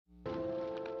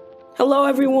Hello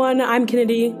everyone, I'm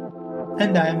Kennedy.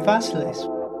 And I'm Vasilis.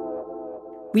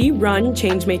 We run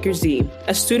Changemaker Z,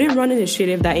 a student-run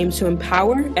initiative that aims to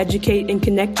empower, educate, and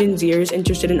connect Gen Zers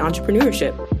interested in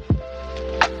entrepreneurship.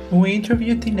 We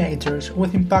interview teenagers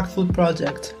with impactful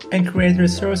projects and create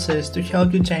resources to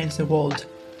help you change the world.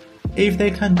 If they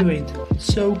can do it,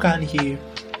 so can you.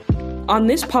 On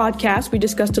this podcast, we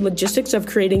discuss the logistics of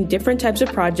creating different types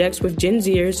of projects with Gen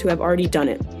Zers who have already done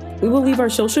it. We will leave our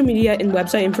social media and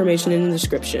website information in the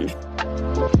description.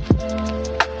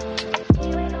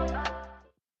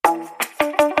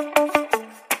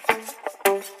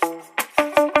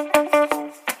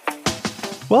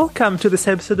 Welcome to this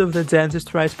episode of the Gen Z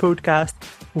Rise podcast,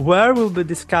 where we'll be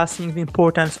discussing the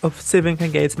importance of civic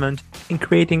engagement in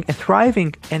creating a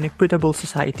thriving and equitable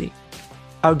society.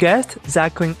 Our guest,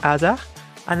 Jacqueline Azar,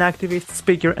 an activist,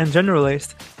 speaker, and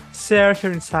journalist, share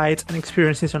her insights and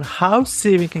experiences on how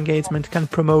civic engagement can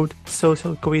promote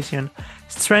social cohesion,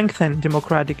 strengthen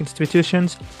democratic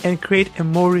institutions, and create a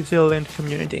more resilient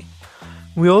community.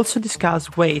 We also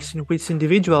discuss ways in which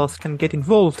individuals can get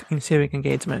involved in civic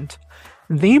engagement,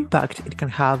 the impact it can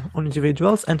have on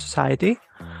individuals and society,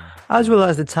 as well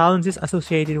as the challenges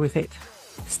associated with it.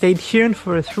 Stay tuned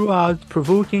for a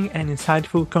throughout-provoking and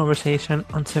insightful conversation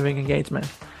on civic engagement.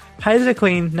 Hi,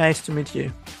 Jacqueline. Nice to meet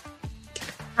you.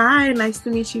 Hi, nice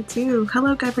to meet you too.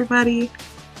 Hello, everybody.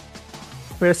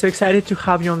 We're so excited to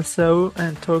have you on the show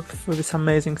and talk through this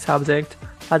amazing subject.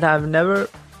 But I've never,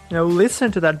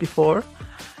 listened to that before,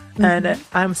 and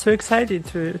I'm so excited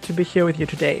to be here with you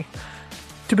today.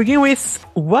 To begin with,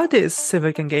 what is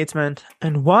civic engagement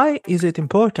and why is it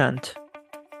important?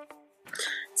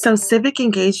 So civic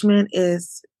engagement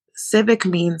civic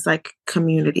means like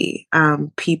community,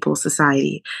 people,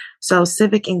 society. So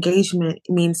civic engagement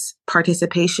means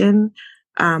participation,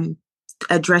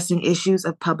 addressing issues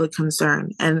of public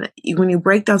concern. And when you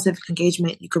break down civic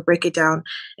engagement, you could break it down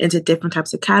into different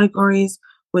types of categories,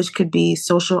 which could be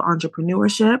social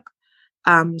entrepreneurship,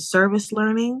 service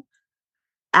learning,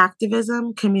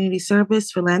 activism, community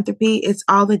service, philanthropy. It's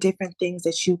all the different things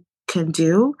that you can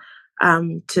do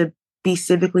to be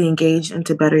civically engaged and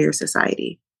to better your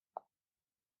society.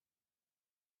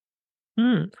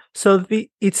 So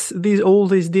it's all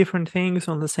these different things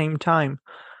on the same time.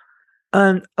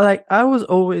 And I was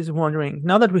always wondering,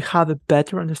 now that we have a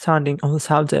better understanding of the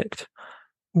subject,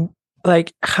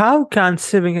 how can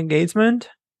civic engagement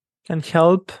can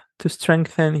help to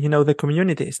strengthen, the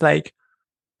communities?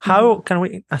 How can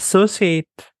we associate,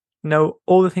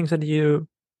 all the things that you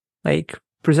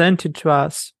presented to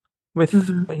us with,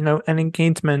 an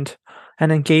engagement, an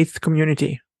engaged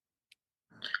community?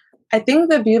 I think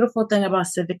the beautiful thing about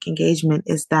civic engagement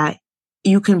is that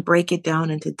you can break it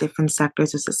down into different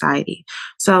sectors of society.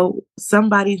 So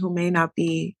somebody who may not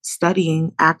be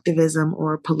studying activism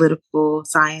or political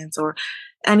science or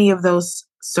any of those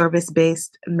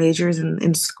service-based majors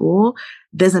in school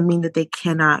doesn't mean that they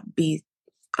cannot be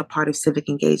a part of civic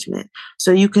engagement.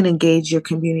 So you can engage your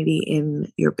community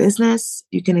in your business.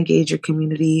 You can engage your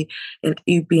community and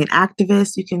you be an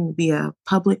activist. You can be a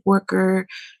public worker.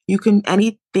 You can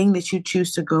anything that you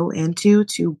choose to go into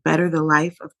to better the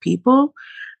life of people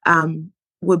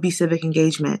would be civic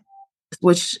engagement,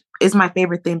 which is my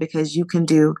favorite thing because you can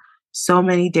do so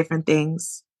many different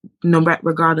things,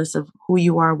 regardless of who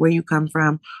you are, where you come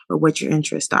from, or what your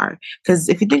interests are. Because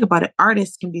if you think about it,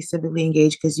 artists can be civically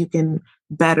engaged because you can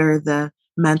better the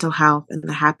mental health and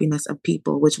the happiness of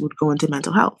people, which would go into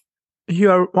mental health.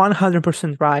 You are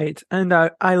 100% right. And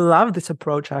I love this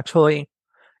approach, actually.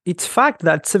 It's fact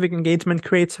that civic engagement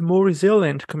creates a more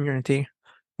resilient community.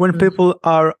 When people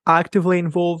are actively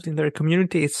involved in their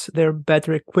communities, they're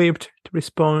better equipped to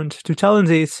respond to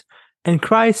challenges and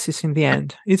crises in the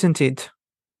end, isn't it?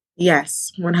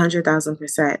 Yes,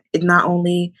 100,000%. It not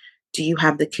only do you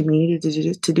have the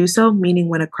community to do so, meaning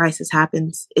when a crisis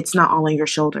happens, it's not all on your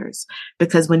shoulders.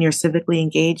 Because when you're civically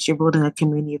engaged, you're building a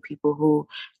community of people who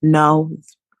know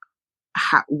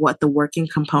what the working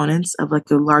components of a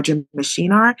larger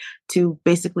machine are to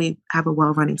basically have a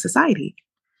well-running society.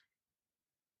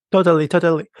 Totally.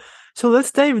 So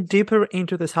let's dive deeper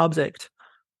into the subject.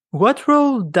 What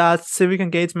role does civic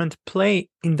engagement play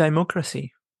in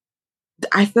democracy?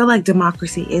 I feel like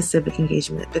democracy is civic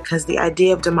engagement because the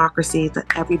idea of democracy is that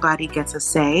everybody gets a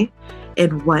say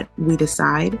in what we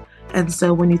decide. And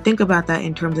so when you think about that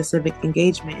in terms of civic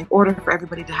engagement, in order for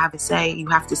everybody to have a say, you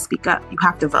have to speak up, you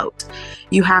have to vote,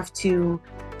 you have to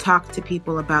talk to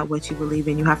people about what you believe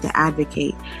in, you have to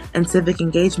advocate. And civic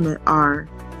engagement are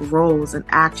roles and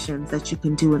actions that you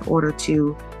can do in order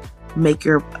to make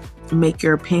your make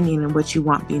your opinion and what you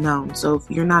want be known. So if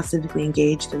you're not civically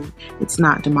engaged, then it's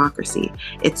not democracy.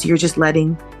 You're just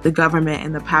letting the government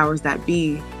and the powers that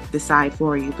be decide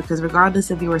for you, because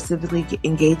regardless if you are civically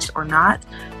engaged or not,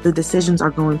 the decisions are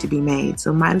going to be made.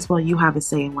 So might as well you have a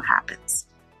say in what happens.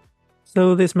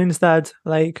 So this means that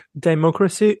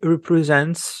democracy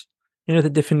represents, the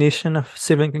definition of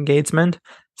civic engagement,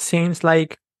 since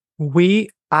we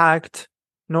act,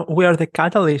 we are the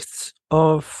catalysts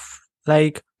of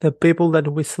the people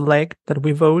that we select, that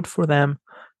we vote for them.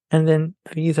 And then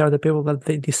these are the people that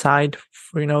they decide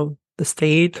for, the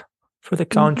state, for the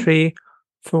country,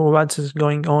 for what is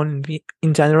going on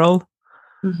in general.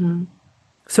 Mm-hmm.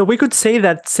 So we could say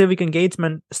that civic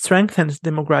engagement strengthens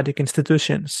democratic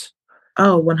institutions.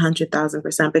 Oh,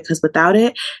 100,000%. Because without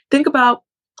it,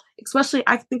 especially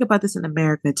I think about this in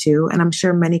America too, and I'm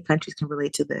sure many countries can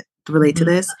relate to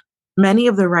this. Many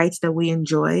of the rights that we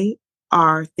enjoy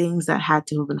are things that had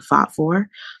to have been fought for.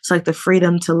 So like the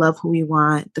freedom to love who we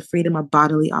want, the freedom of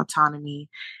bodily autonomy.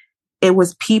 It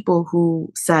was people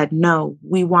who said, no,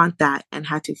 we want that, and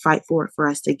had to fight for it for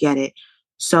us to get it.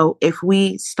 So if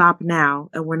we stop now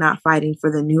and we're not fighting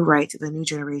for the new rights of the new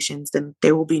generations, then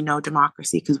there will be no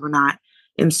democracy, because we're not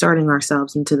inserting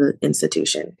ourselves into the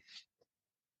institution.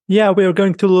 Yeah, we are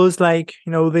going to lose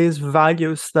these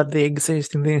values that they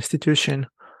exist in the institution.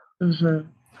 Mm-hmm.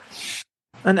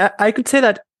 And I could say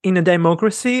that in a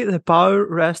democracy, the power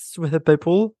rests with the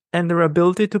people, and their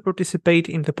ability to participate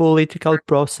in the political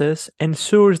process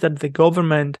ensures that the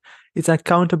government is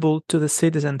accountable to the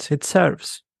citizens it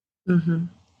serves. Mm-hmm.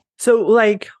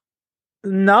 So,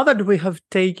 now that we have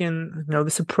taken,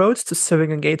 this approach to civic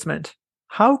engagement,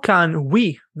 how can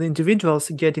we, the individuals,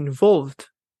 get involved?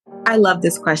 I love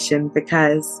this question,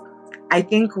 because I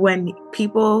think when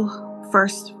people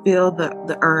first feel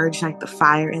the urge, the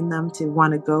fire in them to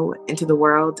want to go into the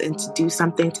world and to do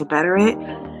something to better it,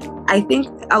 I think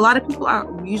a lot of people are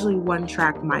usually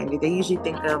one-track minded. They usually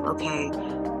think of, okay,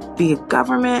 be in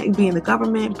the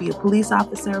government, be a police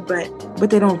officer, but what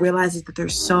they don't realize is that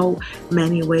there's so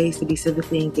many ways to be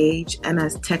civically engaged. And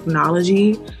as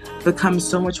technology becomes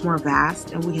so much more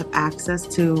vast and we have access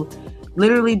to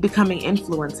literally becoming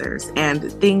influencers and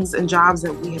things and jobs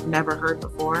that we have never heard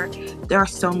before, there are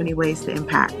so many ways to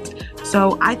impact.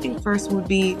 So I think first would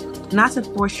be not to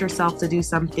force yourself to do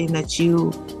something that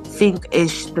you think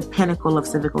is the pinnacle of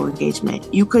civic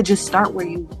engagement. You could just start where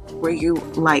you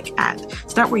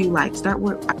start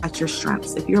at your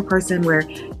strengths. If you're a person where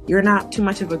you're not too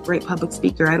much of a great public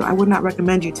speaker, I would not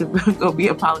recommend you to go be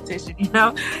a politician,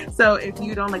 So if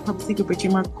you don't like public speaking, but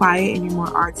you're more quiet and you're more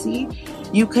artsy,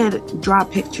 you could draw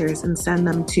pictures and send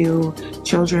them to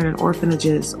children and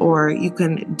orphanages, or you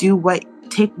can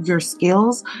take your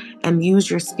skills and use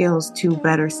your skills to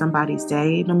better somebody's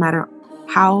day. No matter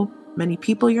how many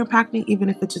people you're impacting, even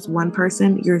if it's just one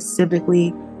person, you're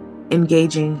civically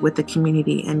engaging with the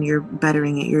community and you're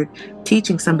bettering it. You're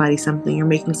teaching somebody something. You're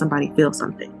making somebody feel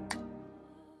something.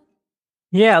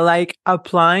 Yeah,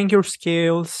 applying your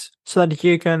skills so that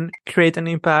you can create an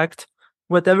impact,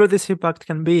 whatever this impact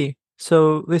can be.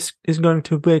 So this is going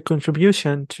to be a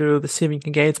contribution to the civic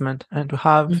engagement and to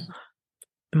have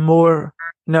more,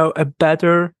 a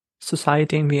better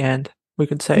society in the end, we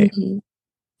could say. Mm-hmm.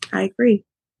 I agree.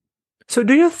 So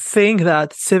do you think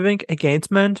that civic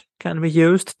engagement can be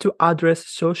used to address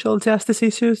social justice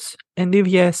issues? And if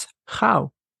yes,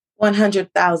 how?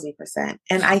 100,000%.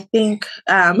 And I think,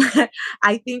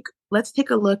 let's take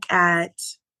a look at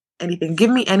anything.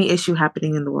 Give me any issue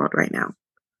happening in the world right now.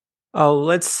 Oh,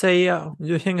 let's say, do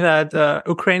you think that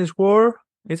Ukraine's war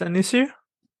is an issue?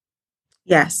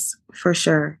 Yes, for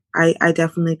sure. I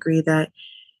definitely agree that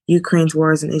Ukraine's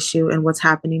war is an issue, and what's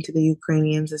happening to the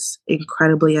Ukrainians is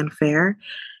incredibly unfair.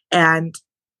 And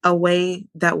a way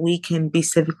that we can be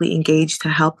civically engaged to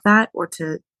help that, or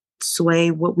to sway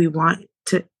what we want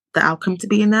to the outcome to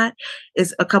be in that,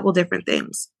 is a couple different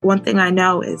things. One thing I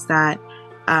know is that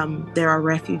there are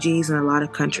refugees in a lot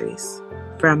of countries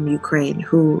from Ukraine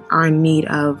who are in need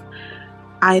of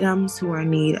items, who are in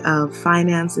need of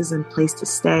finances and place to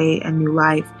stay and new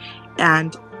life.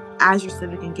 And as your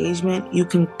civic engagement, you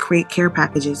can create care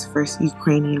packages for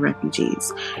Ukrainian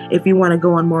refugees. If you want to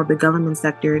go on more of the government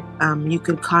sector, you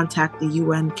could contact the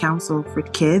UN Council for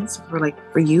Kids,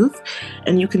 for youth,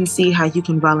 and you can see how you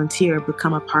can volunteer,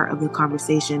 become a part of the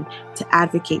conversation to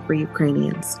advocate for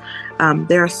Ukrainians.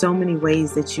 There are so many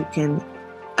ways that you can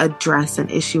address an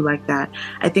issue like that.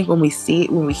 I think when we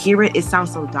hear it, it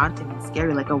sounds so daunting and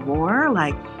scary, like a war,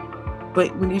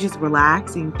 but when you just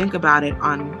relax and you think about it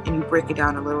and you break it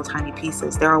down in little tiny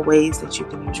pieces, there are ways that you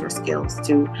can use your skills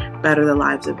to better the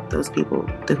lives of those people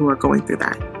who are going through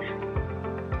that.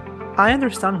 I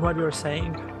understand what you're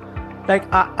saying. Like,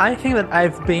 I think that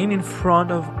I've been in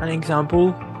front of an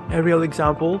example, a real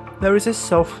example. There is a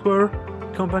software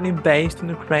company based in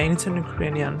Ukraine. It's an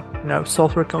Ukrainian,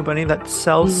 software company that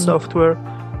sells software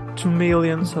to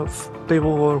millions of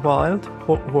people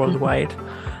worldwide.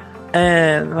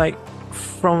 And like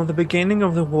from the beginning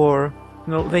of the war,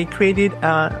 they created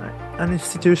an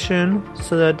institution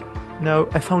so that,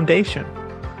 a foundation.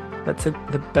 That's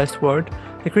the best word.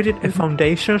 They created a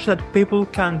foundation so that people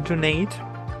can donate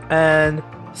and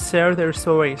share their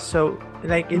stories. So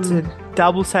like it's a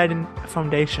double-sided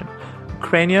foundation.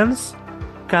 Ukrainians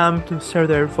come to share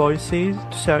their voices,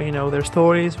 to share, their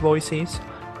stories, voices,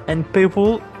 and people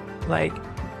like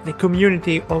the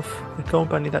community of the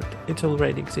company that it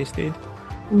already existed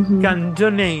can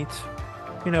donate,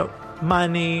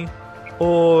 money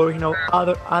or,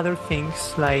 other things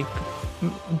like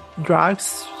drugs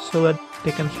so that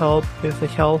they can help with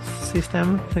the health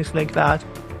system, things like that,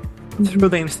 through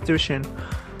the institution.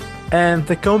 And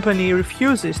the company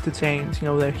refuses to change,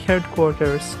 their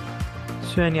headquarters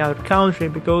to any other country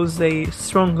because they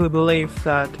strongly believe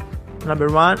that, number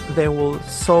one, they will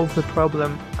solve the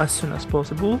problem as soon as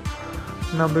possible.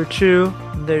 Number two,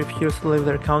 they refuse to leave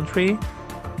their country.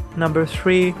 Number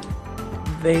three,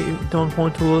 they don't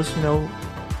want to lose,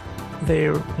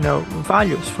 their,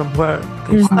 values from where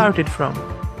they started from.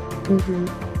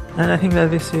 And I think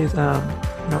that this is,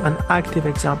 an active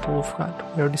example of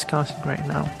what we're discussing right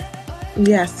now.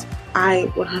 Yes,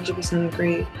 I 100%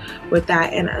 agree with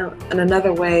that. And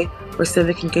another way where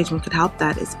civic engagement could help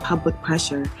that is public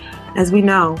pressure. As we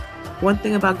know, one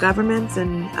thing about governments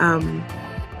and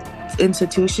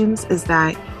institutions is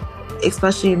that,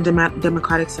 especially in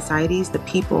democratic societies, the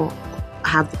people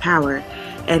have the power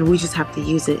and we just have to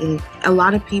use it. And a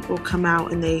lot of people come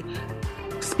out and they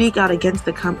speak out against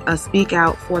speak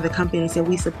out for the company and say,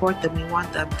 we support them, we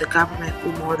want them. The government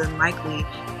will more than likely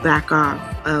back off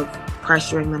of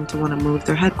pressuring them to want to move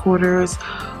their headquarters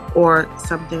or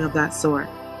something of that sort.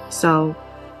 So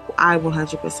I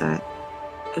 100%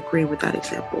 agree with that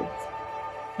example.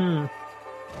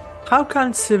 How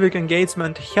can civic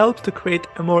engagement help to create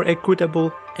a more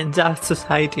equitable and just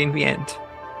society in the end?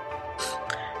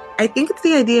 I think it's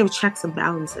the idea of checks and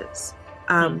balances.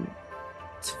 To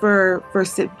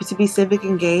be civic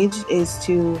engaged is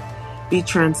to be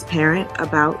transparent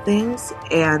about things.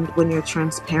 And when you're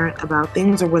transparent about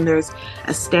things, or when there's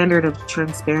a standard of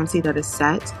transparency that is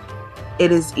set,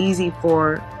 it is easy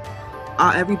for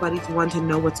everybody to want to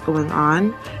know what's going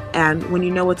on. And when you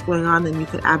know what's going on, then you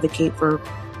could advocate for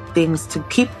things to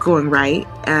keep going right,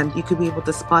 and you could be able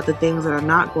to spot the things that are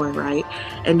not going right,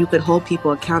 and you could hold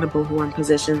people accountable who are in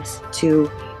positions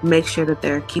to make sure that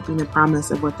they're keeping the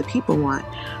promise of what the people want.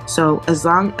 So as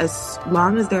long as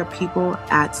there are people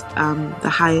at the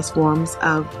highest forms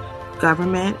of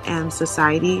government and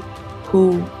society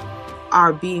who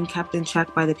are being kept in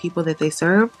check by the people that they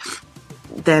serve,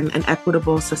 then an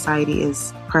equitable society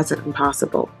is present and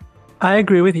possible. I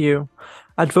agree with you.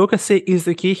 Advocacy is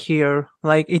the key here.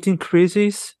 Like, it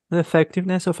increases the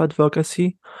effectiveness of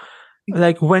advocacy.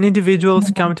 Like, when individuals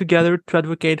come together to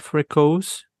advocate for a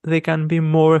cause, they can be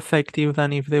more effective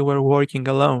than if they were working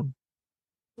alone.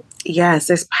 Yes,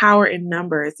 there's power in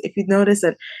numbers. If you notice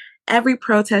that every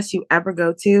protest you ever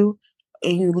go to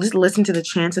and you listen to the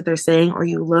chants that they're saying, or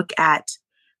you look at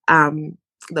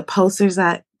the posters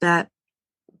that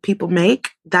people make,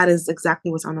 that is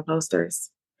exactly what's on the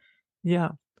posters.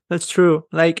 Yeah. That's true.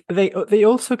 Like, they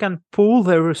also can pool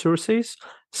their resources,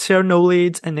 share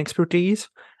knowledge and expertise,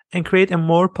 and create a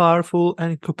more powerful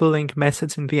and compelling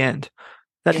message in the end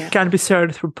that can be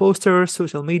shared through posters,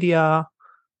 social media,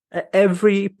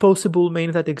 every possible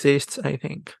means that exists, I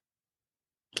think.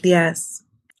 Yes.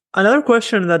 Another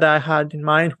question that I had in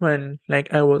mind when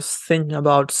I was thinking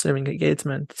about civic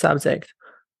engagement subject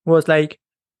was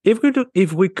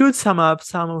if we could sum up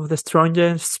some of the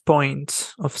strongest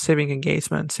points of civic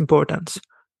engagement's importance,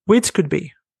 which could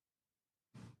be?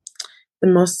 The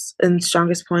most and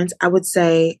strongest points, I would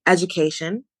say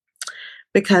education,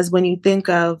 because when you think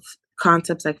of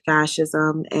concepts like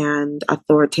fascism and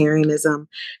authoritarianism,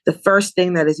 the first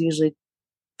thing that is usually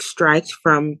striked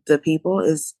from the people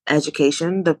is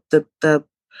education, the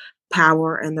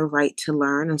power and the right to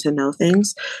learn and to know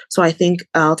things. So I think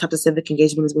all types of civic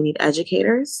engagement is we need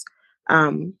educators,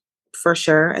 for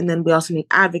sure. And then we also need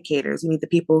advocators. We need the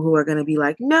people who are going to be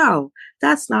like, no,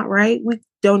 that's not right. We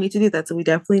don't need to do that. So we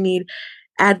definitely need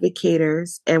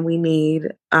advocators, and we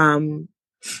need,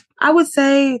 I would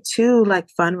say too, like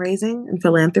fundraising and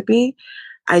philanthropy.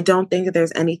 I don't think that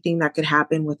there's anything that could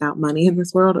happen without money in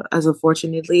this world, as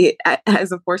unfortunately,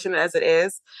 as unfortunate as it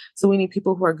is. So we need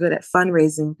people who are good at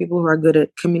fundraising, people who are good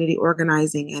at community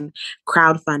organizing and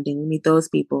crowdfunding. We need those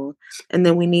people. And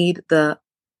then we need the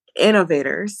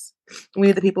innovators. We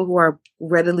need the people who are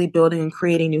readily building and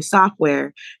creating new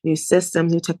software, new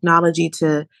systems, new technology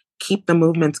to keep the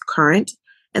movements current.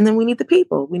 And then we need the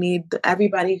people. We need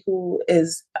everybody who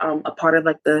is a part of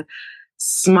like the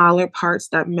smaller parts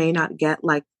that may not get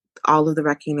like all of the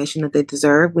recognition that they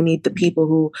deserve. We need the people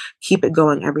who keep it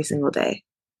going every single day.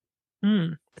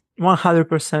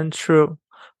 100% true.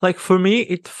 Like for me,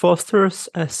 it fosters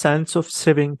a sense of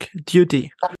civic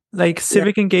duty. Like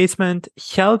civic engagement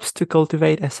helps to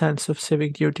cultivate a sense of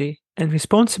civic duty and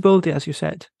responsibility, as you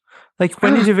said. Like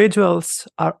when individuals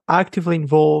are actively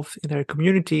involved in their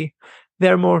community,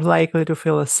 they're more likely to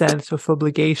feel a sense of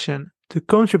obligation to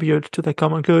contribute to the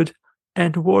common good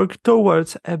and work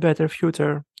towards a better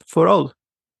future for all.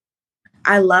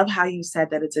 I love how you said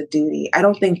that it's a duty. I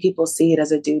don't think people see it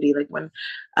as a duty. Like when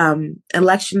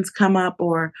elections come up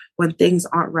or when things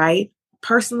aren't right,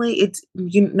 personally,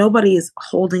 nobody is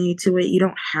holding you to it. You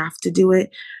don't have to do it.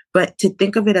 But to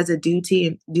think of it as a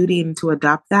duty and to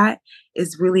adopt that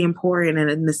is really important.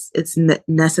 And it's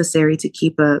necessary to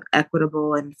keep a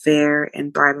equitable and fair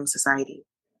and thriving society.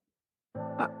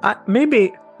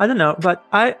 Maybe, I don't know, but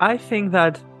I think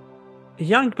that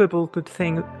young people could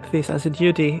think this as a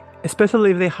duty,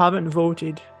 especially if they haven't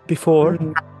voted before,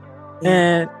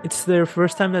 and it's their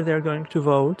first time that they're going to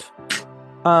vote.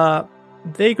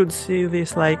 They could see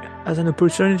this like as an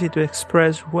opportunity to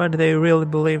express what they really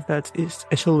believe that is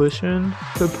a solution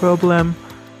to a problem,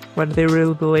 what they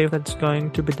really believe that's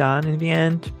going to be done in the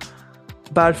end.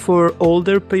 But for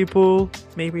older people,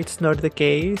 maybe it's not the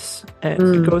case,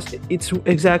 because it's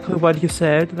exactly what you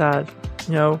said, that,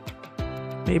 you know,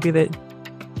 maybe they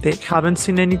haven't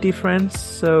seen any difference,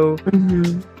 so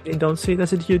they don't see it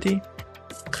as a duty.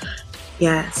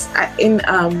 Yes, in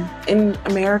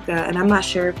America, and I'm not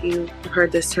sure if you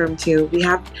heard this term too. We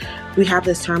have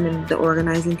this term in the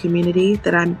organizing community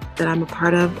that I'm a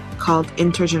part of called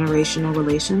intergenerational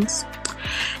relations,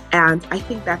 and I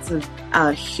think that's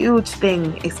a huge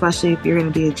thing, especially if you're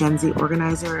going to be a Gen Z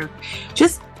organizer.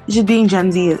 Just being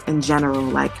Gen Z in general,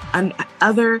 like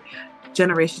other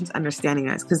generations understanding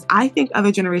us, because I think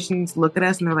other generations look at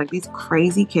us and they're like, these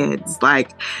crazy kids,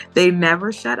 like they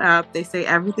never shut up, they say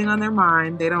everything on their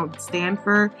mind, they don't stand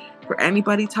for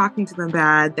anybody talking to them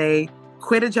bad, they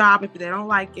quit a job if they don't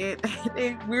like it.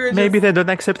 Maybe they don't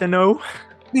accept a no.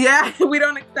 Yeah, we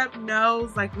don't accept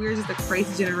no's. Like, we're just a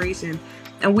crazy generation,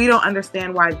 and we don't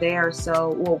understand why they are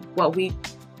so, well, what we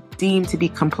deem to be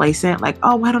complacent, like,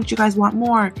 oh, why don't you guys want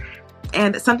more?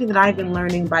 And something that I've been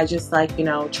learning by just like, you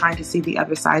know, trying to see the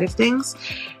other side of things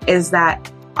is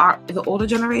that the older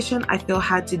generation, I feel,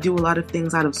 had to do a lot of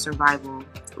things out of survival.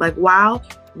 Like, while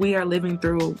we are living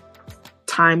through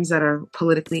times that are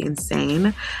politically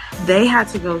insane, they had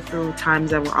to go through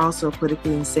times that were also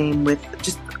politically insane with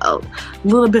just a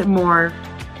little bit more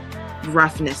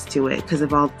roughness to it because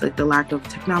of all the lack of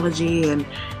technology, and,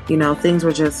 you know, things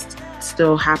were just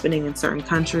still happening in certain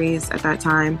countries at that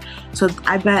time. So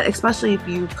I bet, especially if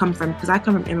you come from, because I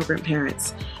come from immigrant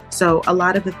parents, so a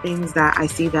lot of the things that I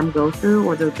see them go through,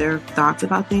 or their thoughts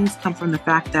about things, come from the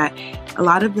fact that a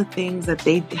lot of the things that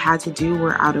they had to do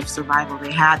were out of survival.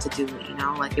 They had to do it, you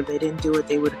know, like if they didn't do it,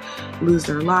 they would lose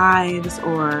their lives,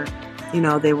 or, you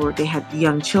know, they had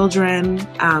young children,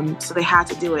 so they had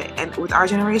to do it. And with our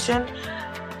generation,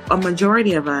 a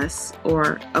majority of us,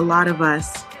 or a lot of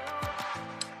us,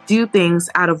 do things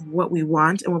out of what we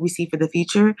want and what we see for the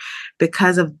future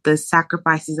because of the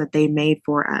sacrifices that they made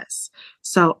for us.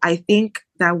 So I think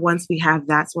that once we have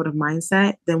that sort of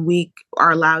mindset, then we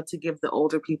are allowed to give the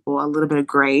older people a little bit of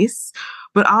grace,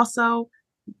 but also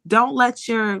don't let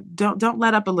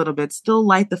up a little bit. Still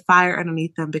light the fire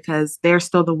underneath them, because they're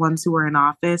still the ones who are in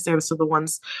office. They're still the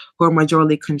ones who are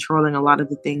majorly controlling a lot of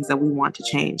the things that we want to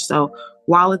change. So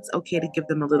while it's okay to give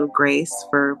them a little grace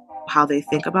for how they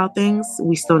think about things,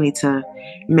 we still need to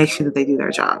make sure that they do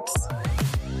their jobs.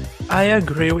 I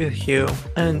agree with you.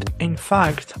 And in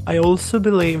fact, I also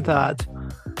believe that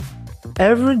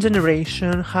every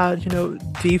generation had, you know,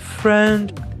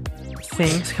 different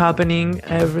things happening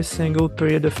every single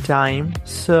period of time.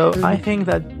 So I think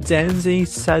that Gen Z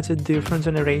is such a different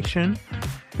generation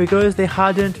because they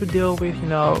hadn't to deal with, you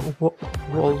know,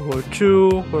 World War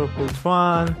II, World War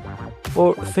I,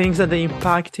 or things that they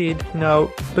impacted, you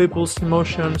know, people's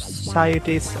emotions,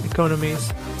 societies,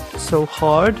 economies so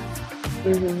hard.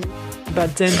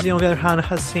 But Gen Z, on the other hand,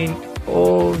 has seen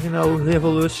all, you know, the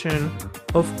evolution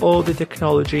of all the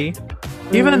technology.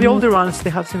 Even the older ones, they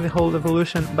have seen the whole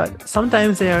evolution, but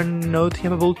sometimes they are not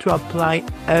capable to apply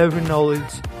every knowledge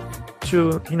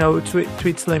to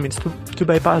its limits, to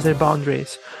bypass their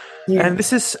boundaries. Yeah. And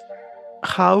this is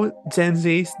how Gen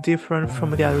Z is different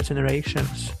from the other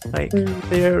generations. Like,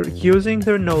 they're using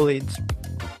their knowledge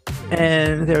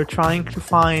and they're trying to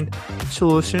find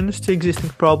solutions to existing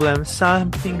problems,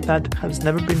 something that has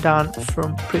never been done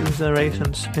from previous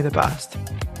generations in the past.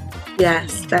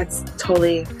 Yes, that's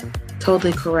totally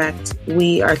correct.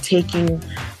 We are taking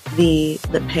the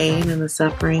pain and the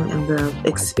suffering and the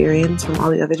experience from all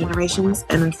the other generations,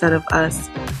 and instead of us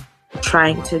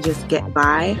trying to just get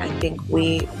by, I think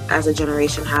we as a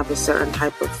generation have a certain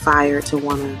type of fire to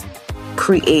want to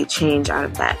create change out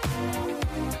of that.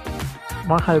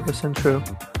 100% true.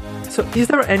 So is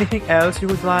there anything else you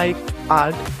would like to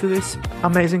add to this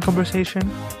amazing conversation?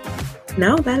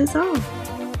 No, that is all.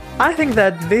 I think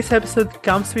that this episode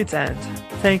comes to its end.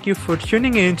 Thank you for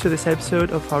tuning in to this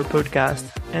episode of our podcast,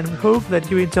 and we hope that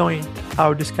you enjoyed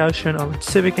our discussion on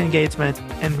civic engagement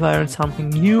and learned something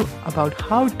new about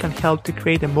how it can help to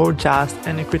create a more just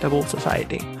and equitable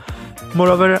society.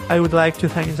 Moreover, I would like to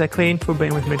thank Jacqueline for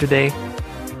being with me today.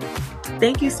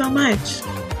 Thank you so much.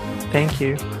 Thank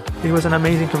you. It was an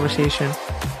amazing conversation.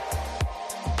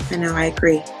 I know, I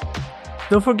agree.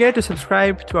 Don't forget to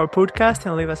subscribe to our podcast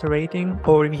and leave us a rating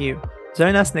or review.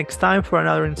 Join us next time for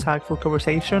another insightful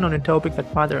conversation on a topic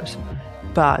that matters.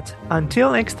 But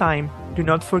until next time, do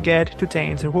not forget to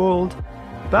change the world.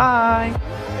 Bye!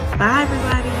 Bye,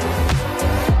 everybody!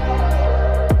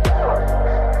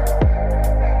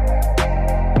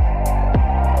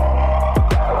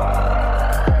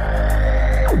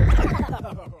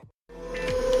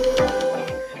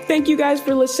 Thank you guys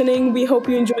for listening. We hope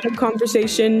you enjoyed our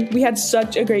conversation. We had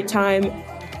such a great time.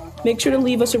 Make sure to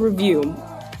leave us a review.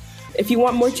 If you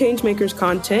want more Changemakers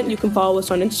content, you can follow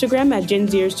us on Instagram at Gen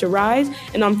Zers to Rise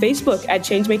and on Facebook at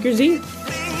ChangemakersZ.